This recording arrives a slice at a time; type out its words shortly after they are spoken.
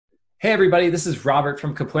Hey everybody, this is Robert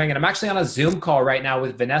from Kapwing, and I'm actually on a Zoom call right now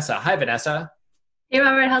with Vanessa. Hi, Vanessa. Hey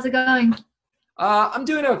Robert, how's it going? I'm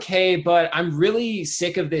doing okay, but I'm really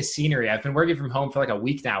sick of this scenery. I've been working from home for like a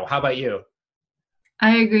week now. How about you?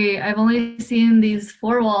 I agree. I've only seen these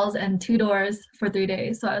four walls and two doors for 3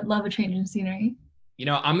 days, so I'd love a change in scenery.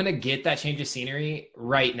 I'm gonna get that change of scenery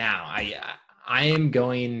right now. I am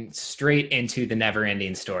going straight into the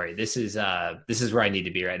never-ending story. This is where I need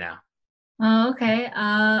to be right now. Oh, okay.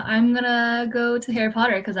 I'm gonna go to Harry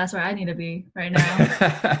Potter because that's where I need to be right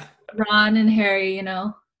now. Ron and Harry.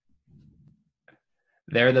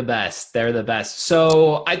 They're the best. They're the best.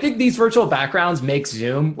 So I think these virtual backgrounds make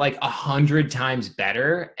Zoom like 100 times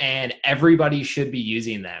better, and everybody should be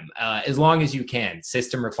using them as long as you can.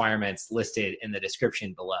 System requirements listed in the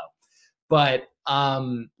description below. But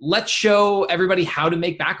let's show everybody how to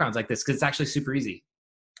make backgrounds like this because it's actually super easy.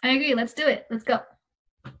 I agree. Let's do it. Let's go.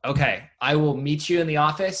 Okay, I will meet you in the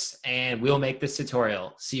office and we'll make this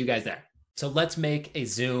tutorial. See you guys there. So let's make a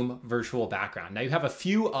Zoom virtual background. Now you have a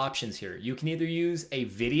few options here. You can either use a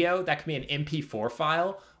video, that can be an MP4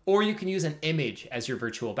 file, or you can use an image as your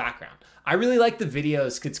virtual background. I really like the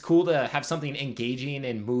videos because it's cool to have something engaging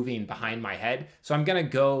and moving behind my head. So I'm gonna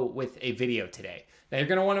go with a video today. Now you're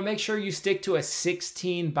gonna wanna make sure you stick to a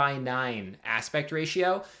 16:9 aspect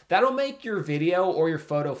ratio. That'll make your video or your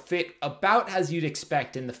photo fit about as you'd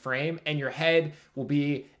expect in the frame, and your head will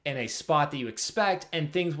be in a spot that you expect,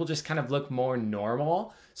 and things will just kind of look more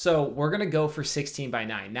normal. So we're gonna go for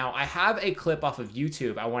 16:9. Now I have a clip off of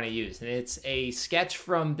YouTube I wanna use, and it's a sketch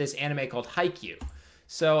from this anime called Haikyuu.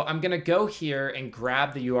 So I'm gonna go here and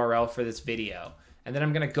grab the URL for this video, and then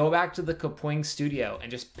I'm gonna go back to the Kapwing studio and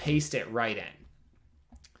just paste it right in.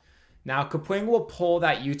 Now Kapwing will pull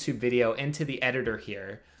that YouTube video into the editor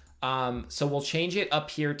here. So we'll change it up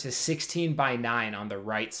here to 16:9 on the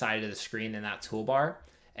right side of the screen in that toolbar.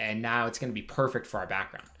 And now it's gonna be perfect for our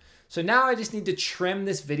background. So now I just need to trim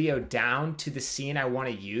this video down to the scene I wanna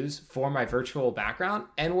use for my virtual background,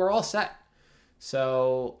 and we're all set.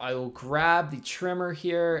 So I will grab the trimmer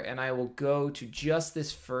here and I will go to just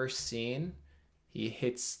this first scene. He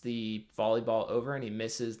hits the volleyball over and he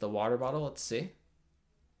misses the water bottle. Let's see.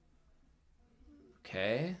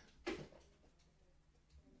 Okay.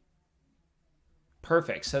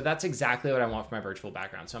 Perfect. So that's exactly what I want for my virtual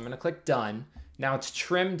background. So I'm going to click done. Now it's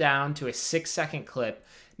trimmed down to a 6-second clip.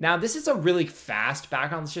 Now this is a really fast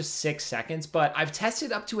background. It's just 6 seconds, but I've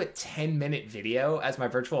tested up to a 10-minute video as my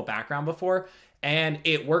virtual background before, and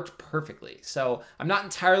it worked perfectly. So I'm not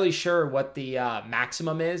entirely sure what the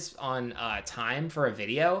maximum is on time for a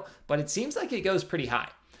video, but it seems like it goes pretty high.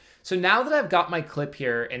 So now that I've got my clip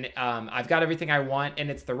here and I've got everything I want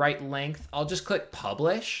and it's the right length, I'll just click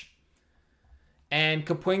publish. And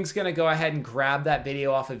Kapwing's gonna go ahead and grab that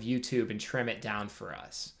video off of YouTube and trim it down for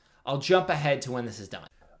us. I'll jump ahead to when this is done.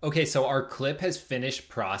 Okay, so our clip has finished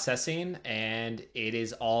processing and it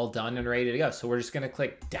is all done and ready to go. So we're just gonna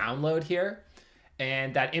click download here.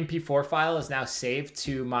 And that MP4 file is now saved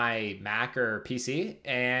to my Mac or PC,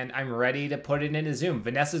 and I'm ready to put it into Zoom.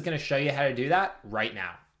 Vanessa's gonna show you how to do that right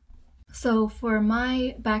now. So for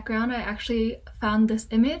my background, I actually found this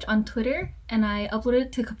image on Twitter and I uploaded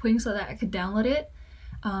it to Kapwing so that I could download it.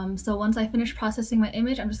 So once I finish processing my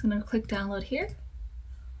image, I'm just gonna click download here.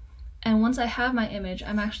 And once I have my image,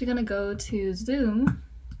 I'm actually gonna go to Zoom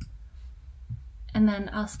and then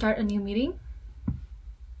I'll start a new meeting.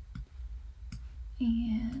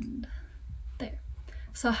 And there.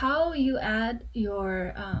 So how you add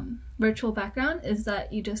your virtual background is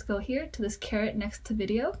that you just go here to this caret next to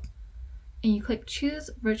video and you click choose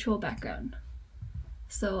virtual background.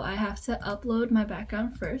 So I have to upload my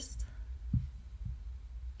background first.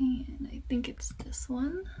 And I think it's this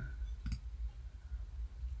one.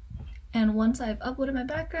 And once I've uploaded my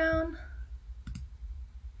background,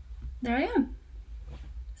 there I am.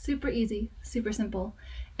 Super easy, super simple.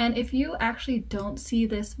 And if you actually don't see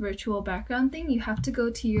this virtual background thing, you have to go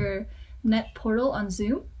to your net portal on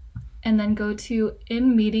Zoom and then go to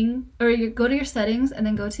in meeting, or you go to your settings and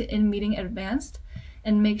then go to in meeting advanced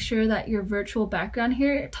and make sure that your virtual background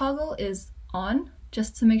here toggle is on,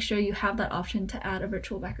 just to make sure you have that option to add a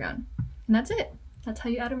virtual background. And that's it. That's how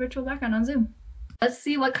you add a virtual background on Zoom. Let's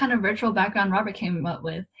see what kind of virtual background Robert came up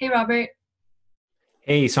with. Hey, Robert.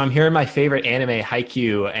 Hey, so I'm here in my favorite anime,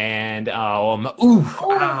 Haikyuu, and ow.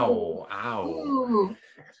 Ooh.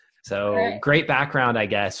 So Right. great background, I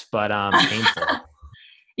guess, but painful.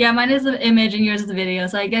 Yeah, mine is the image and yours is the video,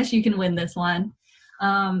 so I guess you can win this one.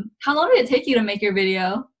 How long did it take you to make your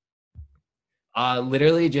video?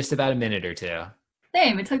 Literally just about a minute or two.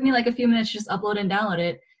 Same, it took me like a few minutes to just upload and download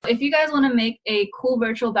it. If you guys want to make a cool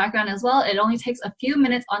virtual background as well, it only takes a few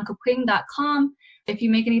minutes on kapwing.com. If you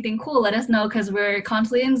make anything cool, let us know because we're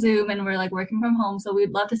constantly in Zoom and we're like working from home. So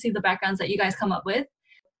we'd love to see the backgrounds that you guys come up with.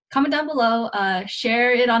 Comment down below,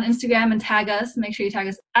 share it on Instagram and tag us. Make sure you tag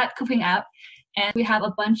us at Kapwing app. And we have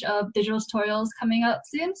a bunch of digital tutorials coming up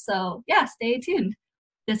soon. So yeah, stay tuned.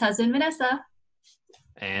 This has been Vanessa.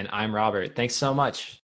 And I'm Robert. Thanks so much.